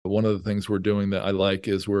one of the things we're doing that I like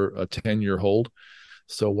is we're a 10-year hold.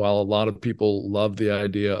 So while a lot of people love the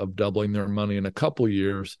idea of doubling their money in a couple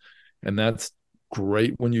years, and that's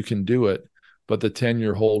great when you can do it, but the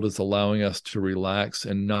 10-year hold is allowing us to relax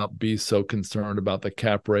and not be so concerned about the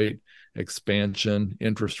cap rate, expansion,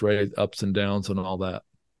 interest rate, ups and downs, and all that.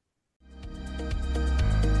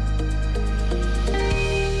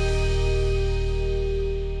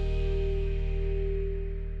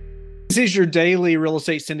 This is your daily real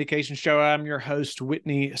estate syndication show. I'm your host,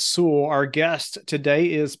 Whitney Sewell. Our guest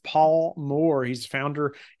today is Paul Moore. He's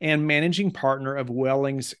founder and managing partner of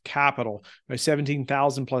Wellings Capital,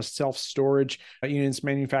 17,000 plus self-storage units,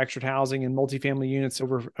 manufactured housing, and multifamily units,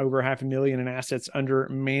 over $500,000 in assets under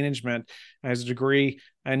management. Has a degree,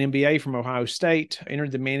 an MBA from Ohio State,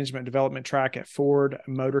 entered the management development track at Ford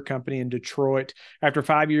Motor Company in Detroit. After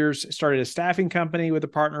 5 years, started a staffing company with a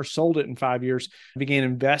partner, sold it in 5 years, began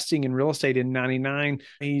investing in real estate in 99.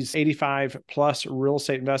 He's 85 plus real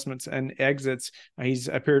estate investments and exits. He's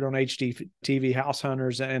appeared on HGTV, House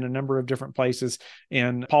Hunters, and a number of different places.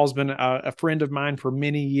 And Paul's been a friend of mine for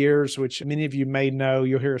many years, which many of you may know.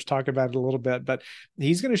 You'll hear us talk about it a little bit, but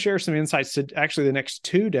he's going to share some insights to actually the next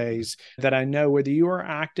 2 days that I know whether you are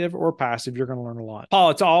active or passive, you're going to learn a lot.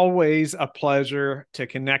 Paul, it's always a pleasure to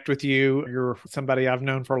connect with you. You're somebody I've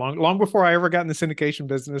known for long before I ever got in the syndication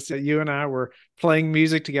business. You and I were playing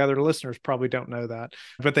music together. Listeners probably don't know that,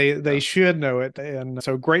 but they should know it. And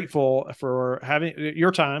so grateful for having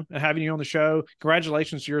your time and having you on the show.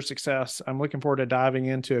 Congratulations to your success. I'm looking forward to diving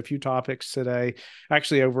into a few topics today,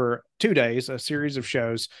 actually over 2 days, a series of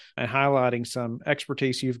shows, and highlighting some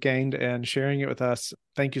expertise you've gained and sharing it with us.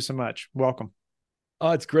 Thank you so much. Welcome.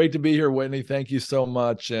 Oh, it's great to be here, Whitney. Thank you so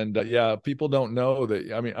much. And yeah, people don't know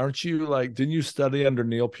that. I mean, aren't you like, didn't you study under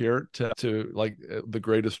Neil Peart to like the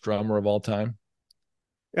greatest drummer of all time?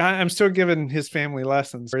 I'm still giving his family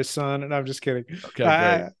lessons for his son, and I'm just kidding. Okay,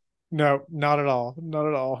 great. No, not at all. Not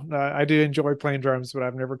at all. No, I do enjoy playing drums, but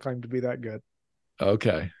I've never claimed to be that good.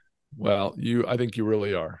 Okay. Well, I think you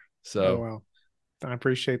really are. Oh, So well. I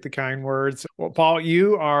appreciate the kind words. Well, Paul,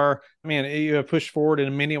 you have pushed forward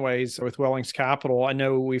in many ways with Wellings Capital. I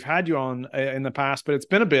know we've had you on in the past, but it's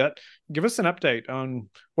been a bit. Give us an update on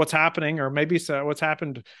what's happening, or maybe what's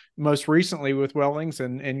happened most recently with Wellings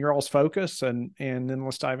and your all's focus, and then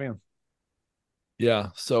let's dive in. yeah.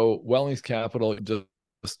 So Wellings Capital,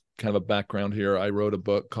 just kind of a background here. I wrote a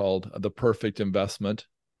book called The Perfect Investment,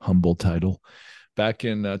 humble title, back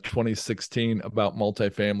in 2016 about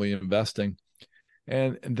multifamily investing.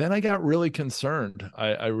 And then I got really concerned.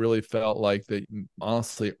 I really felt like that,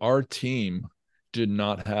 honestly, our team did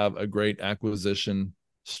not have a great acquisition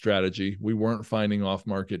strategy. We weren't finding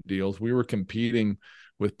off-market deals. We were competing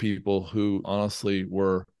with people who honestly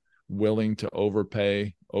were willing to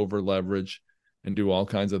overpay, over leverage, and do all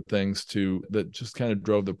kinds of things that just kind of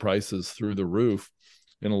drove the prices through the roof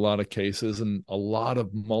in a lot of cases. And a lot of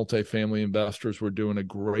multifamily investors were doing a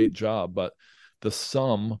great job, but the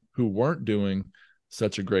some who weren't doing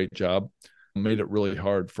such a great job made it really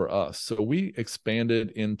hard for us. So we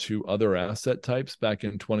expanded into other asset types back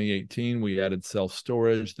in 2018. We added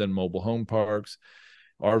self-storage, then mobile home parks,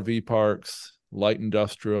 RV parks, light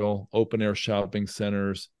industrial, open air shopping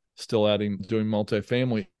centers, still doing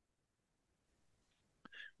multifamily.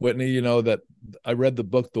 Whitney, you know that I read the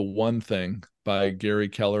book, The One Thing by Gary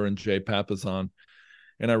Keller and Jay Papasan.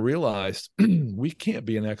 And I realized we can't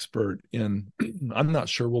be an expert in, I'm not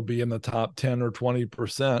sure we'll be in the top 10 or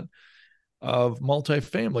 20% of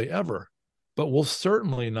multifamily ever, but we'll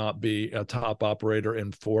certainly not be a top operator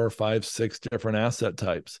in 4, 5, 6 different asset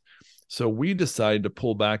types. So we decided to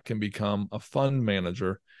pull back and become a fund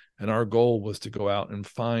manager. And our goal was to go out and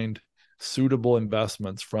find suitable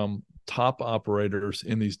investments from top operators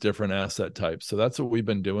in these different asset types. So that's what we've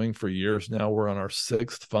been doing for years now. We're on our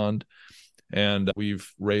 6th fund. And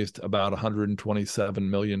we've raised about $127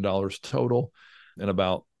 million total. And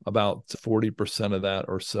about 40% of that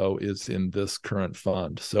or so is in this current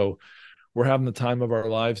fund. So we're having the time of our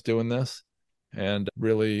lives doing this and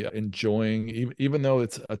really enjoying, even though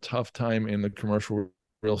it's a tough time in the commercial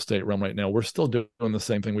real estate realm right now, we're still doing the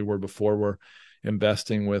same thing we were before. We're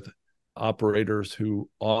investing with operators who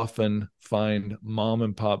often find mom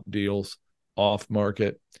and pop deals off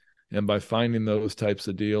market. And by finding those types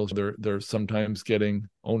of deals, they're sometimes getting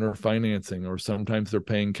owner financing, or sometimes they're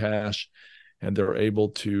paying cash, and they're able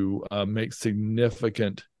to make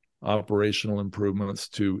significant operational improvements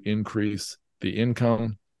to increase the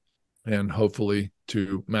income and hopefully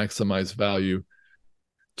to maximize value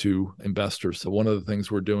to investors. So one of the things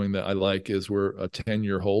we're doing that I like is we're a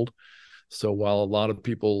 10-year hold. So while a lot of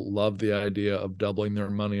people love the idea of doubling their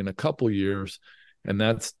money in a couple years, and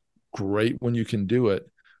that's great when you can do it,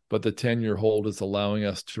 but the 10-year hold is allowing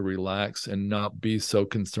us to relax and not be so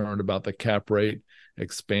concerned about the cap rate,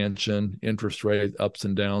 expansion, interest rate, ups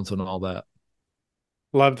and downs, and all that.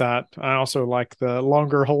 Love that. I also like the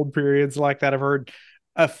longer hold periods like that. I've heard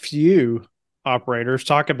a few operators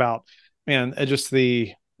talk about, man, just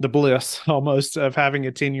the bliss almost of having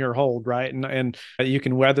a 10-year hold, right? And you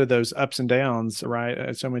can weather those ups and downs, right?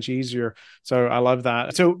 It's so much easier. So I love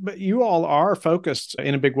that. So but you all are focused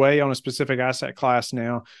in a big way on a specific asset class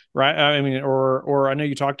now, right? I mean, or I know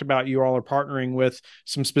you talked about you all are partnering with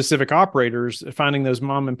some specific operators, finding those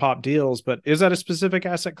mom and pop deals, but is that a specific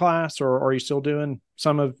asset class, or are you still doing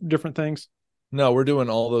some of different things? No, we're doing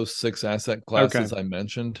all those six asset Okay. classes I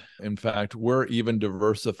mentioned. In fact, we're even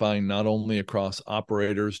diversifying not only across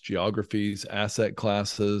operators, geographies, asset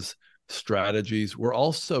classes, strategies, we're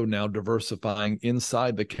also now diversifying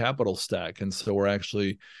inside the capital stack. And so we're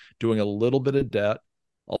actually doing a little bit of debt,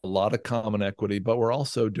 a lot of common equity, but we're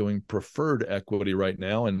also doing preferred equity right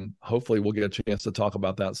now. And hopefully we'll get a chance to talk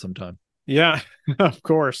about that sometime. Yeah, of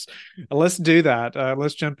course. Let's do that.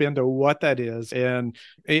 Let's jump into what that is and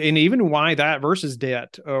even why that versus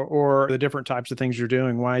debt, or the different types of things you're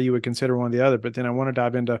doing, why you would consider one or the other. But then I want to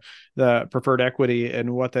dive into the preferred equity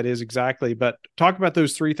and what that is exactly. But talk about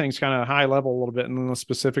those three things kind of high level a little bit, and then let's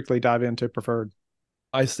specifically dive into preferred.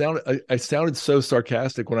 I sounded so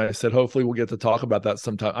sarcastic when I said hopefully we'll get to talk about that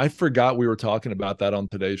sometime. I forgot we were talking about that on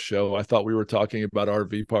today's show. I thought we were talking about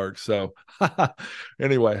RV parks. So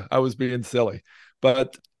anyway, I was being silly.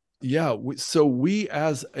 But yeah, so we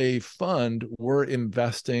as a fund, we're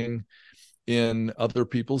investing in other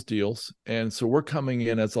people's deals. And so we're coming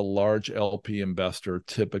in as a large LP investor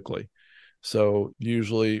typically. So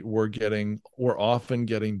usually we're often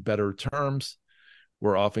getting better terms.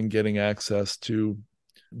 We're often getting access to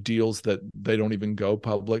deals that they don't even go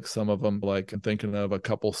public. Some of them, like I'm thinking of a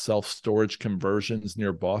couple self-storage conversions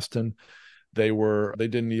near Boston. They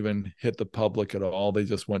didn't even hit the public at all. They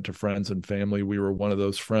just went to friends and family. We were one of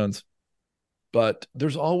those friends. But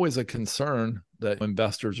there's always a concern that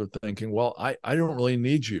investors are thinking, well, I don't really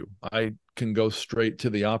need you. I can go straight to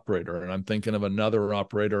the operator. And I'm thinking of another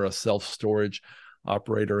operator, a self-storage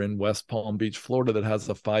operator in West Palm Beach, Florida, that has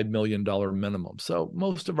a $5 million minimum. So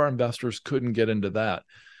most of our investors couldn't get into that.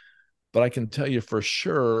 But I can tell you for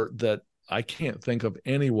sure that I can't think of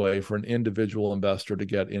any way for an individual investor to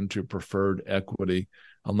get into preferred equity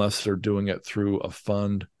unless they're doing it through a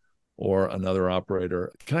fund or another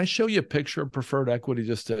operator. Can I show you a picture of preferred equity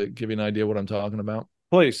just to give you an idea what I'm talking about?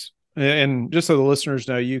 Please. And just so the listeners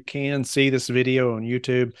know, you can see this video on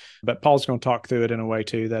YouTube, but Paul's going to talk through it in a way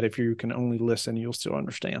too that if you can only listen, you'll still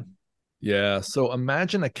understand. Yeah. So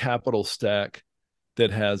imagine a capital stack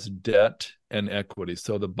that has debt and equity.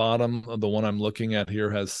 So the bottom of the one I'm looking at here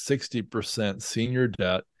has 60% senior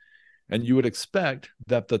debt. And you would expect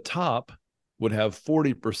that the top would have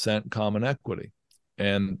 40% common equity.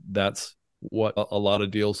 And that's what a lot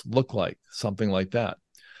of deals look like, something like that.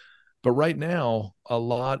 But right now, a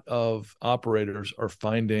lot of operators are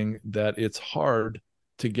finding that it's hard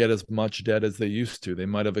to get as much debt as they used to. They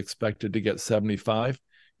might have expected to get 75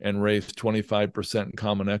 and raise 25%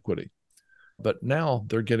 common equity. But now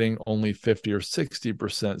they're getting only 50 or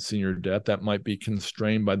 60% senior debt. That might be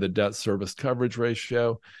constrained by the debt service coverage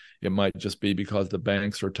ratio. It might just be because the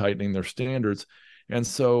banks are tightening their standards. And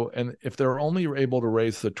if they're only able to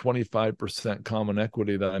raise the 25% common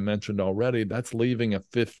equity that I mentioned already, that's leaving a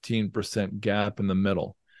 15% gap in the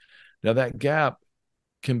middle. Now, that gap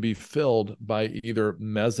can be filled by either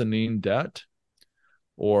mezzanine debt,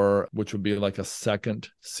 or which would be like a second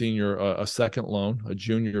loan, a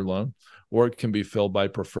junior loan, or it can be filled by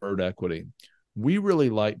preferred equity. We really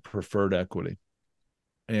like preferred equity,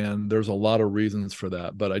 and there's a lot of reasons for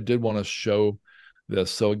that, but I did want to show this.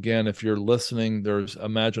 So again, if you're listening,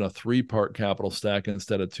 imagine a three-part capital stack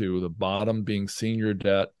instead of two, the bottom being senior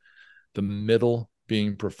debt, the middle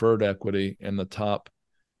being preferred equity, and the top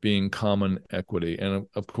being common equity. And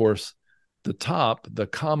of course, the top, the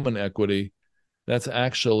common equity, that's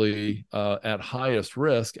actually at highest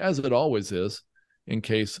risk, as it always is, in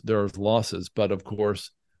case there's losses. But of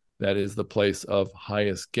course, that is the place of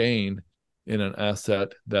highest gain in an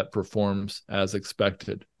asset that performs as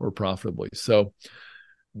expected or profitably. So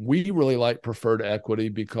we really like preferred equity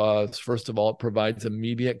because, first of all, it provides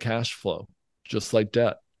immediate cash flow, just like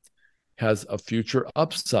debt, has a future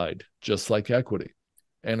upside, just like equity,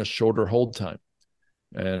 and a shorter hold time.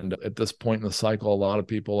 And at this point in the cycle, a lot of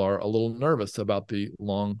people are a little nervous about the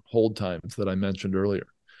long hold times that I mentioned earlier.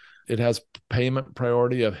 It has payment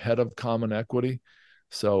priority ahead of common equity.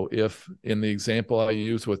 So if in the example I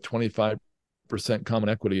use with 25% 25% common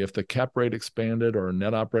equity, if the cap rate expanded or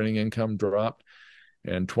net operating income dropped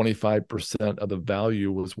and 25% of the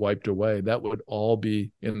value was wiped away, that would all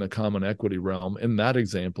be in the common equity realm, in that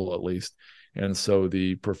example at least. And so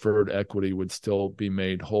the preferred equity would still be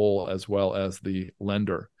made whole, as well as the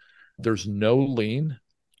lender. There's no lien,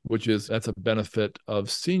 that's a benefit of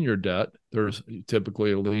senior debt. There's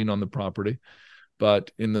typically a lien on the property, but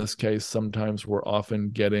in this case, sometimes we're often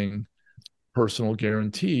getting personal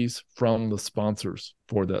guarantees from the sponsors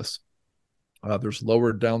for this. There's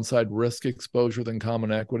lower downside risk exposure than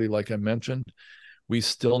common equity, like I mentioned. We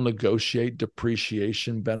still negotiate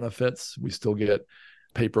depreciation benefits. We still get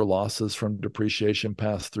paper losses from depreciation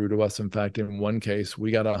passed through to us. In fact, in one case,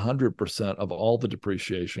 we got 100% of all the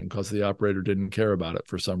depreciation because the operator didn't care about it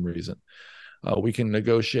for some reason. We can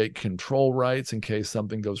negotiate control rights in case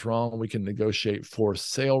something goes wrong. We can negotiate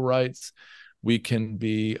forced sale rights. We can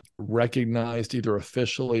be recognized either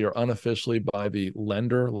officially or unofficially by the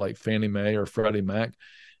lender, like Fannie Mae or Freddie Mac.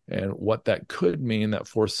 And what that could mean, that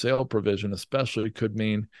forced sale provision especially, could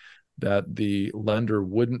mean that the lender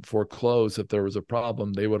wouldn't foreclose if there was a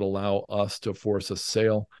problem. They would allow us to force a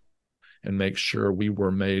sale and make sure we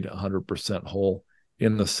were made 100% whole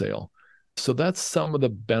in the sale. So that's some of the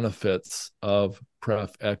benefits of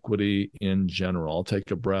pref equity in general. I'll take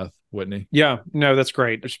a breath, Whitney. Yeah, no, that's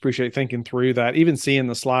great. I just appreciate thinking through that. Even seeing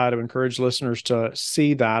the slide, I would encourage listeners to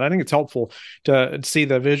see that. I think it's helpful to see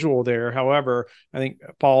the visual there. However, I think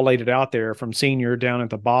Paul laid it out there from senior down at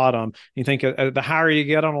the bottom. You think the higher you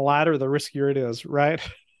get on a ladder, the riskier it is, right?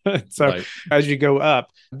 So right. As you go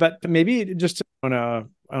up, but maybe just on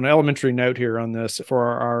an elementary note here on this for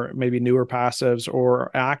our maybe newer passives or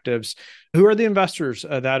actives, who are the investors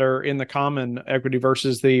that are in the common equity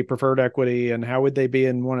versus the preferred equity, and how would they be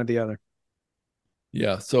in one or the other?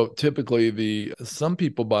 Yeah. So typically some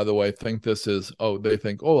people, by the way, think this is, they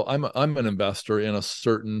think, I'm an investor in a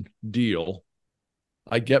certain deal.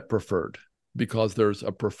 I get preferred because there's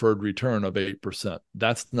a preferred return of 8%.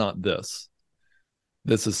 That's not this.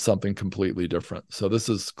 This is something completely different. So this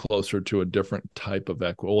is closer to a different type of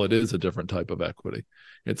equity. Well, it is a different type of equity.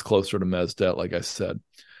 It's closer to mezz debt, like I said.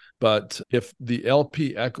 But if the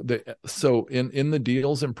LP equity, so in the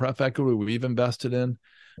deals in pref equity we've invested in,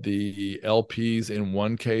 the LPs in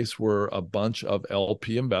one case were a bunch of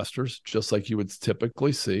LP investors, just like you would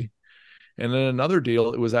typically see. And in another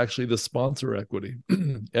deal, it was actually the sponsor equity.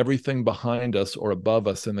 Everything behind us or above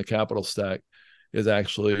us in the capital stack is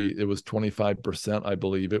actually, it was 25%, I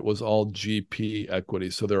believe. It was all GP equity,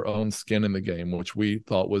 so their own skin in the game, which we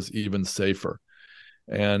thought was even safer.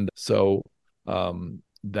 And so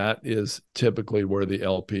that is typically where the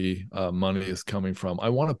LP money is coming from. I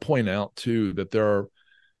want to point out, too, that there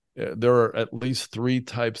are at least three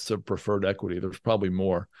types of preferred equity. There's probably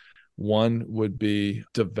more. One would be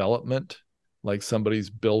development, like somebody's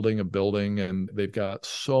building a building and they've got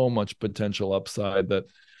so much potential upside that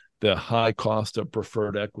the high cost of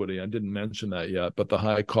preferred equity, I didn't mention that yet, but the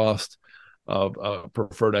high cost of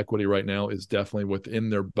preferred equity right now is definitely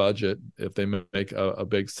within their budget if they make a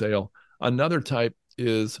big sale. Another type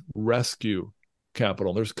is rescue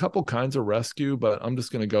capital. There's a couple kinds of rescue, but I'm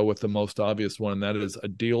just going to go with the most obvious one, and that is a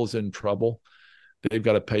deal's in trouble. They've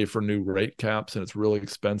got to pay for new rate caps, and it's really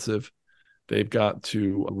expensive. They've got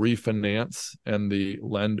to refinance, and the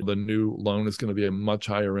new loan is going to be a much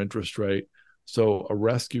higher interest rate. So a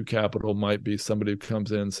rescue capital might be somebody who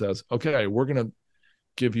comes in and says, okay, we're going to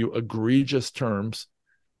give you egregious terms,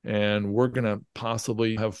 and we're going to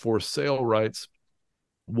possibly have forced sale rights.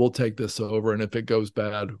 We'll take this over, and if it goes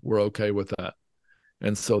bad, we're okay with that.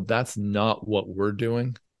 And so that's not what we're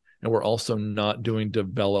doing. And we're also not doing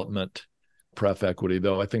development pref equity,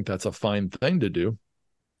 though I think that's a fine thing to do.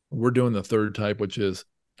 We're doing the third type, which is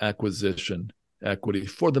acquisition equity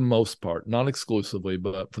for the most part, not exclusively,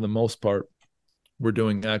 but for the most part, we're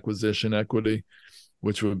doing acquisition equity,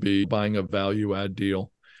 which would be buying a value add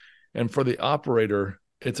deal. And for the operator,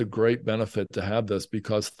 it's a great benefit to have this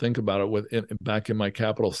because think about it, back in my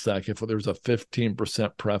capital stack, if there's a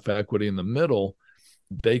 15% pref equity in the middle,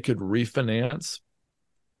 they could refinance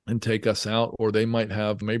and take us out, or they might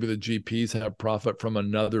have, maybe the GPs have profit from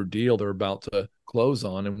another deal they're about to close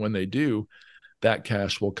on. And when they do, that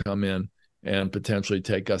cash will come in and potentially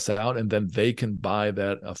take us out. And then they can buy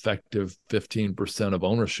that effective 15% of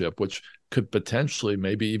ownership, which could potentially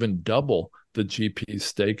maybe even double the GP's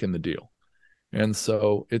stake in the deal. And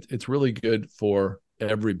so it's really good for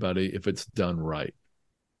everybody if it's done right.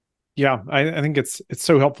 Yeah, I think it's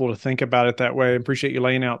so helpful to think about it that way. I appreciate you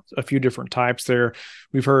laying out a few different types there.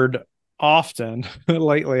 We've heard often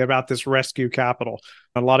lately about this rescue capital.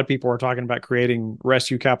 A lot of people are talking about creating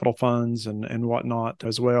rescue capital funds and whatnot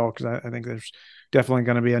as well, because I think there's definitely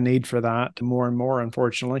going to be a need for that more and more,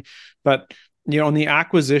 unfortunately. But on the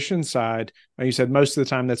acquisition side, you said most of the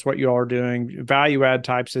time that's what you all are doing, value add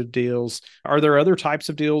types of deals. Are there other types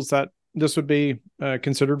of deals that this would be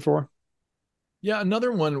considered for? Yeah,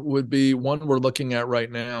 another one would be one we're looking at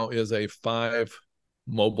right now is a five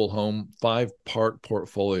park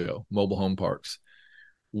portfolio, mobile home parks.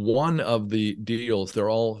 One of the deals, they're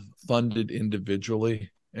all funded individually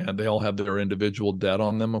and they all have their individual debt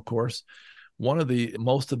on them, of course.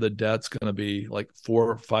 Most of the debt's going to be like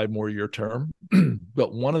 4 or 5 more year term.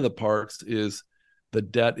 But one of the parks is the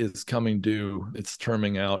debt is coming due. It's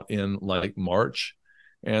terming out in like March.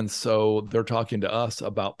 And so they're talking to us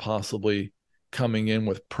about possibly coming in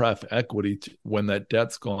with pref equity when that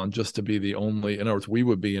debt's gone, just to be the only, in other words, we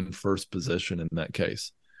would be in first position in that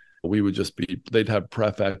case. They'd have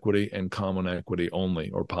pref equity and common equity only,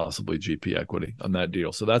 or possibly GP equity on that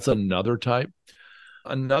deal. So that's another type.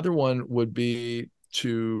 Another one would be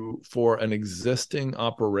for an existing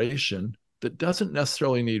operation that doesn't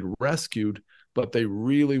necessarily need rescued, but they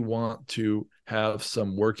really want to have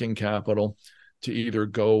some working capital to either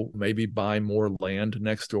go maybe buy more land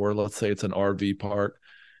next door. Let's say it's an RV park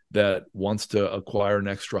that wants to acquire an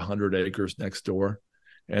extra 100 acres next door.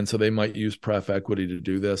 And so they might use pref equity to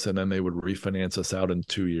do this, and then they would refinance us out in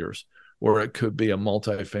 2 years. Or it could be a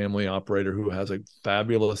multifamily operator who has a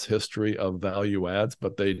fabulous history of value adds,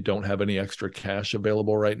 but they don't have any extra cash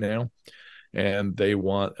available right now. And they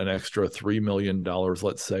want an extra $3 million,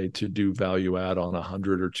 let's say, to do value add on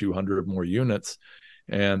 100 or 200 more units.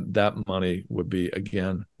 And that money would be,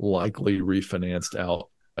 again, likely refinanced out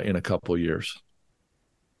in a couple of years.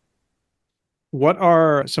 What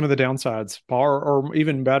are some of the downsides, or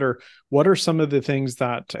even better, what are some of the things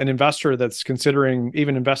that an investor that's considering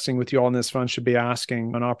even investing with you all in this fund should be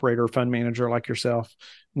asking an operator or fund manager like yourself,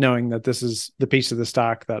 knowing that this is the piece of the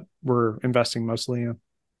stock that we're investing mostly in?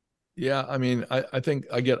 Yeah, I mean, I think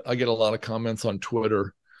I get a lot of comments on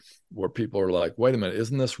Twitter where people are like, wait a minute,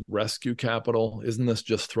 isn't this rescue capital? Isn't this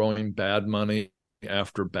just throwing bad money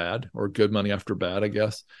after bad, or good money after bad, I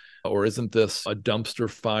guess? Or isn't this a dumpster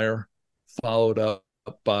fire followed up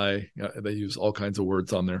by, they use all kinds of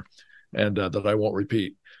words on there and that I won't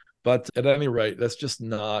repeat. But at any rate, that's just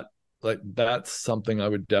not like, that's something I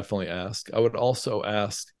would definitely ask. I would also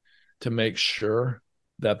ask to make sure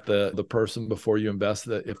that the person before you invest,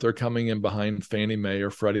 that if they're coming in behind Fannie Mae or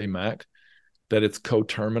Freddie Mac, that it's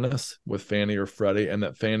coterminous with Fannie or Freddie, and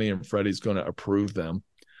that Fannie and Freddie is going to approve them.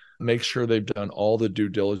 Make sure they've done all the due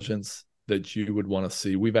diligence that you would want to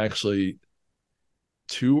see. We've actually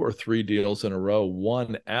 2 or 3 deals in a row,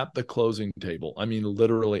 one at the closing table. I mean,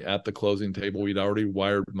 literally at the closing table, we'd already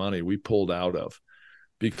wired money we pulled out of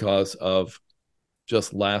because of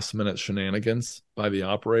just last minute shenanigans by the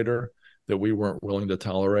operator that we weren't willing to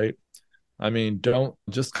tolerate. I mean, don't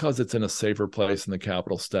just because it's in a safer place in the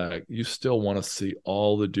capital stack, you still want to see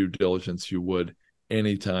all the due diligence you would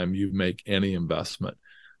anytime you make any investment.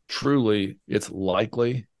 Truly, it's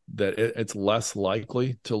likely that it's less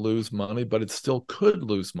likely to lose money, but it still could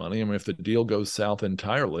lose money. I mean, if the deal goes south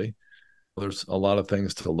entirely, there's a lot of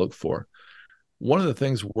things to look for. One of the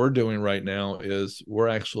things we're doing right now is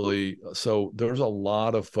so there's a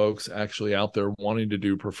lot of folks actually out there wanting to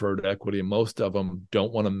do preferred equity, and most of them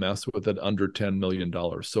don't want to mess with it under $10 million.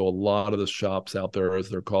 So a lot of the shops out there, as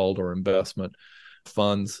they're called, or investment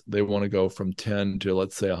funds, they want to go from 10 to,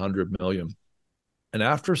 let's say, 100 million. And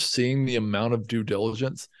after seeing the amount of due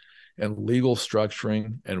diligence and legal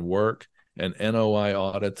structuring and work and NOI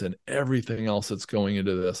audits and everything else that's going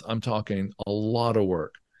into this, I'm talking a lot of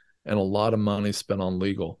work and a lot of money spent on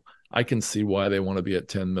legal. I can see why they want to be at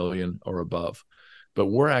 10 million or above. But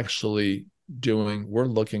we're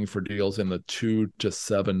looking for deals in the 2 to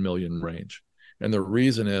 7 million range. And the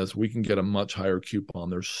reason is we can get a much higher coupon.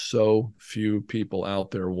 There's so few people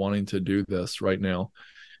out there wanting to do this right now.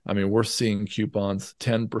 I mean, we're seeing coupons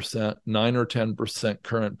 10%, 9 or 10%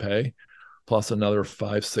 current pay, plus another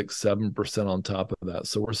 5, 6, 7% on top of that.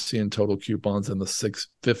 So we're seeing total coupons in the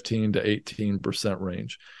 15 to 18%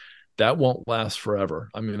 range. That won't last forever.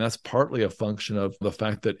 I mean, that's partly a function of the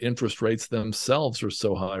fact that interest rates themselves are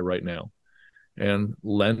so high right now, and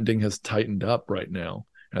lending has tightened up right now,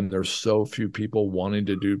 and there's so few people wanting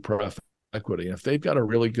to do pref equity. And if they've got a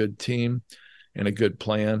really good team and a good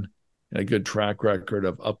plan and a good track record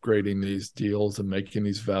of upgrading these deals and making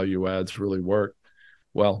these value adds really work,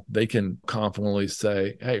 well, they can confidently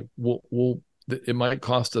say, hey, it might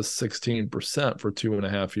cost us 16% for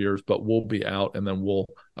 2.5 years, but we'll be out and then we'll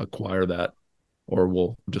acquire that or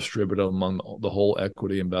we'll distribute it among the whole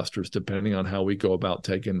equity investors, depending on how we go about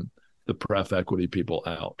taking the pref equity people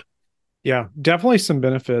out. Yeah, definitely some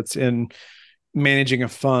benefits in managing a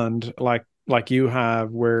fund like you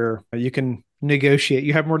have, where you can negotiate.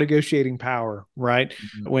 You have more negotiating power, right?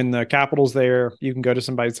 Mm-hmm. When the capital's there, you can go to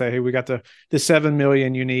somebody and say, "Hey, we got the 7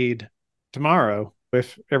 million you need tomorrow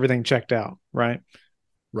if everything checked out," right?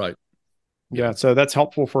 Right. Yeah, Yeah. so that's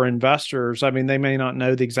helpful for investors. I mean, they may not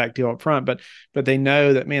know the exact deal up front, but they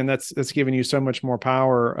know that, man, that's giving you so much more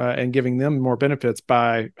power and giving them more benefits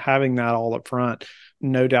by having that all up front.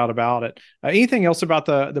 No doubt about it. Anything else about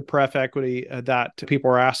the pref equity that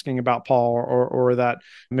people are asking about, Paul, or that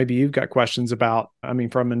maybe you've got questions about? I mean,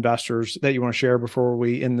 from investors that you want to share before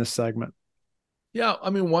we end this segment? Yeah. I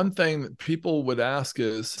mean, one thing that people would ask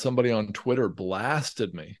is, somebody on Twitter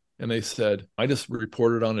blasted me and they said, I just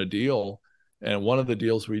reported on a deal. And one of the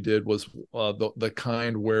deals we did was the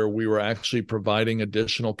kind where we were actually providing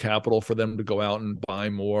additional capital for them to go out and buy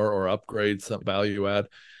more or upgrade some value add.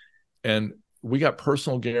 And we got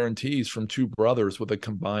personal guarantees from two brothers with a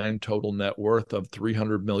combined total net worth of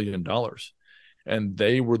 $300 million. And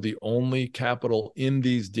they were the only capital in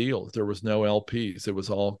these deals. There was no LPs. It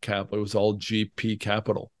was all capital. It was all GP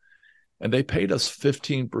capital. And they paid us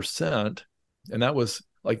 15%. And that was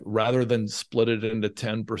like, rather than split it into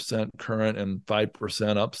 10% current and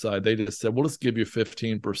 5% upside, they just said, we'll just give you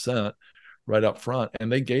 15% right up front.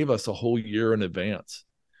 And they gave us a whole year in advance.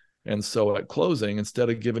 And so at closing,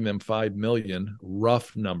 instead of giving them 5 million,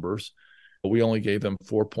 rough numbers, we only gave them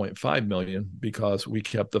 4.5 million because we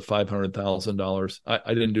kept the $500,000.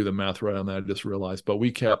 I didn't do the math right on that. I just realized, but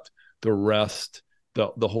we kept the rest,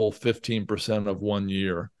 the whole 15% of 1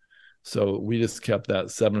 year. So we just kept that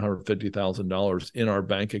 $750,000 in our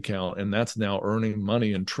bank account, and that's now earning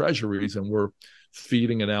money in treasuries, and we're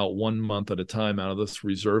feeding it out 1 month at a time out of this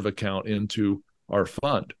reserve account into our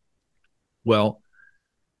fund. Well,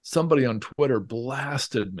 somebody on Twitter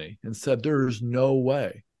blasted me and said, there's no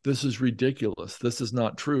way. This is ridiculous. This is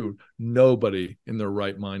not true. Nobody in their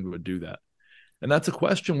right mind would do that. And that's a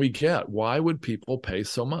question we get. Why would people pay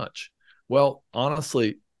so much? Well,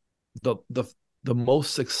 honestly, the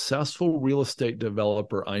most successful real estate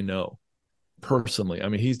developer I know personally, I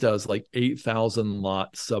mean, he does like 8,000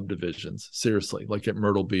 lot subdivisions, seriously, like at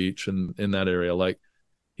Myrtle Beach and in that area. Like,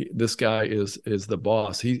 this guy is the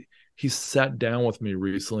boss. He sat down with me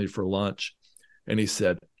recently for lunch and he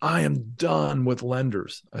said, I am done with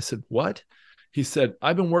lenders. I said, what? He said,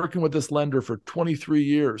 I've been working with this lender for 23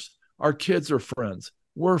 years. Our kids are friends.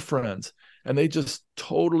 We're friends. And they just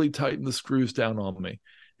totally tightened the screws down on me.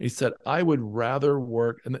 He said, I would rather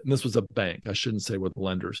work, and this was a bank, I shouldn't say with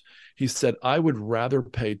lenders. He said, I would rather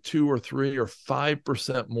pay 2 or 3 or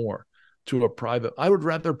 5% more to a private. I would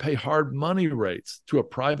rather pay hard money rates to a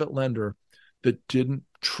private lender that didn't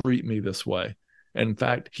treat me this way. And in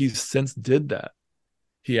fact, he since did that.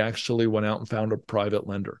 He actually went out and found a private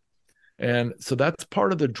lender. And so that's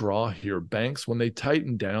part of the draw here. Banks, when they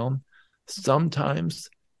tighten down, sometimes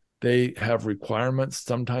they have requirements.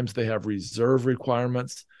 Sometimes they have reserve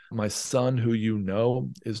requirements. My son, who you know,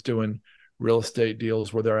 is doing real estate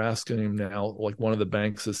deals where they're asking him now, like one of the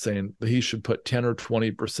banks is saying that he should put 10 or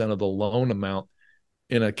 20% of the loan amount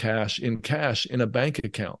in cash in a bank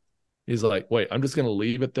account. He's like, wait, I'm just going to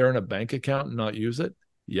leave it there in a bank account and not use it?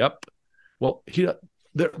 Yep. Well,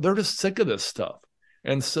 they're just sick of this stuff.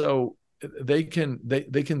 And so they can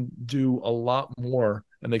do a lot more,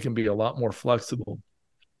 and they can be a lot more flexible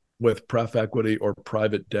with pref equity or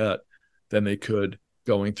private debt than they could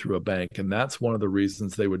going through a bank. And that's one of the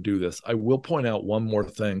reasons they would do this. I will point out one more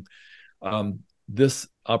thing. This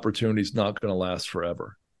opportunity is not going to last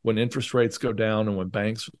forever. When interest rates go down and when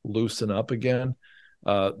banks loosen up again,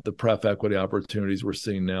 the pref equity opportunities we're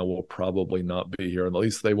seeing now will probably not be here. At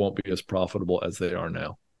least they won't be as profitable as they are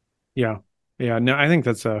now. Yeah. Yeah. No, I think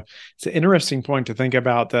it's an interesting point to think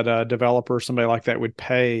about, that a developer, somebody like that, would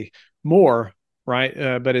pay more, right?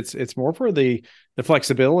 But it's more for the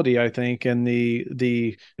flexibility, I think, and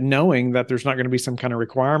the knowing that there's not going to be some kind of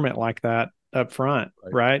requirement like that up front,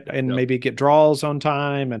 right? And Yep. maybe get draws on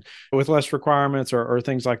time and with less requirements or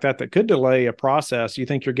things like that could delay a process. You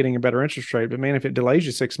think you're getting a better interest rate, but man, if it delays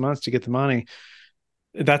you 6 months to get the money,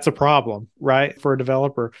 that's a problem, right, for a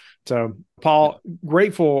developer. So, Paul,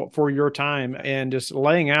 grateful for your time and just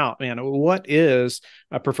laying out, man, what is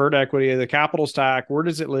a preferred equity, the capital stack, where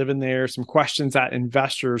does it live in there, some questions that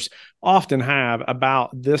investors often have about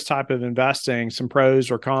this type of investing, some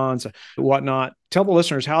pros or cons, whatnot. Tell the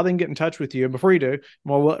listeners how they can get in touch with you. And before you do,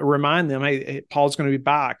 we'll remind them, hey, Paul's going to be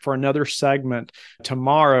back for another segment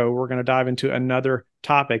tomorrow. We're going to dive into another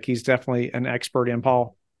topic he's definitely an expert in.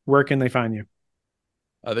 Paul, where can they find you?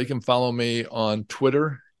 They can follow me on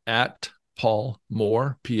Twitter at Paul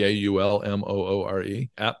Moore, Paulmoore,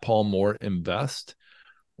 at Paul Moore Invest,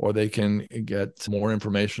 or they can get more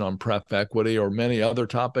information on pref equity or many other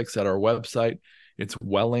topics at our website. It's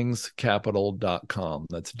wellingscapital.com.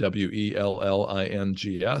 That's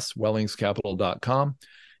WELLINGS, wellingscapital.com.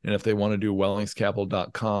 And if they want to do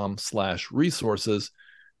wellingscapital.com/resources,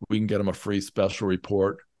 we can get them a free special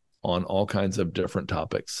report on all kinds of different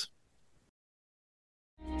topics.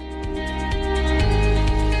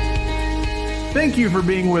 Thank you for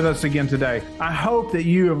being with us again today. I hope that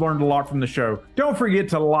you have learned a lot from the show. Don't forget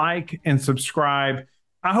to like and subscribe.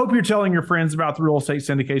 I hope you're telling your friends about the Real Estate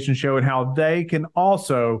Syndication Show and how they can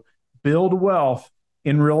also build wealth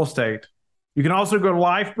in real estate. You can also go to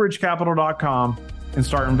lifebridgecapital.com and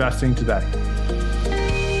start investing today.